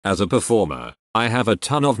As a performer, I have a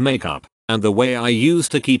ton of makeup, and the way I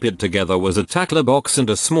used to keep it together was a tackler box and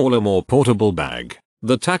a smaller, more portable bag.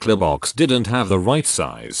 The tackler box didn't have the right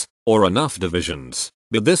size or enough divisions,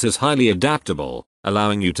 but this is highly adaptable,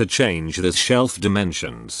 allowing you to change the shelf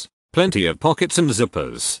dimensions. Plenty of pockets and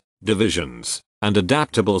zippers, divisions, and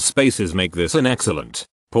adaptable spaces make this an excellent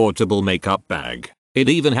portable makeup bag. It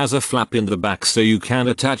even has a flap in the back so you can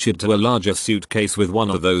attach it to a larger suitcase with one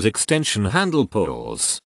of those extension handle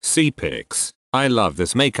pulls. See pics. I love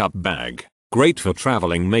this makeup bag. Great for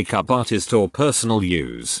traveling makeup artist or personal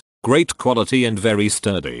use. Great quality and very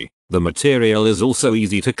sturdy. The material is also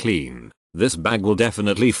easy to clean. This bag will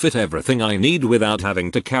definitely fit everything I need without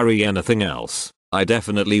having to carry anything else. I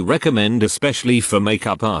definitely recommend, especially for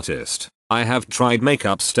makeup artist. I have tried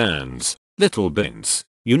makeup stands, little bins,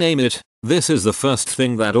 you name it. This is the first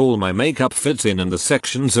thing that all my makeup fits in, and the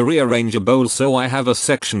sections are rearrangeable so I have a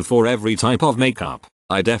section for every type of makeup.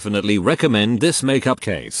 I definitely recommend this makeup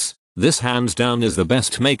case. This hands down is the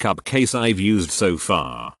best makeup case I've used so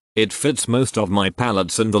far. It fits most of my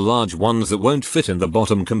palettes, and the large ones that won't fit in the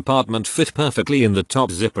bottom compartment fit perfectly in the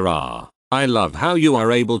top zipper. I love how you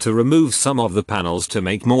are able to remove some of the panels to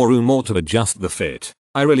make more room or to adjust the fit.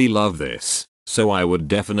 I really love this, so I would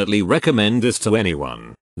definitely recommend this to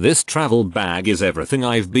anyone. This travel bag is everything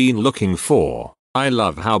I've been looking for. I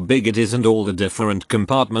love how big it is and all the different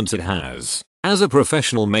compartments it has. As a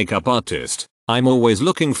professional makeup artist, I'm always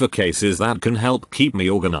looking for cases that can help keep me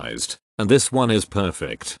organized, and this one is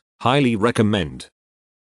perfect. Highly recommend.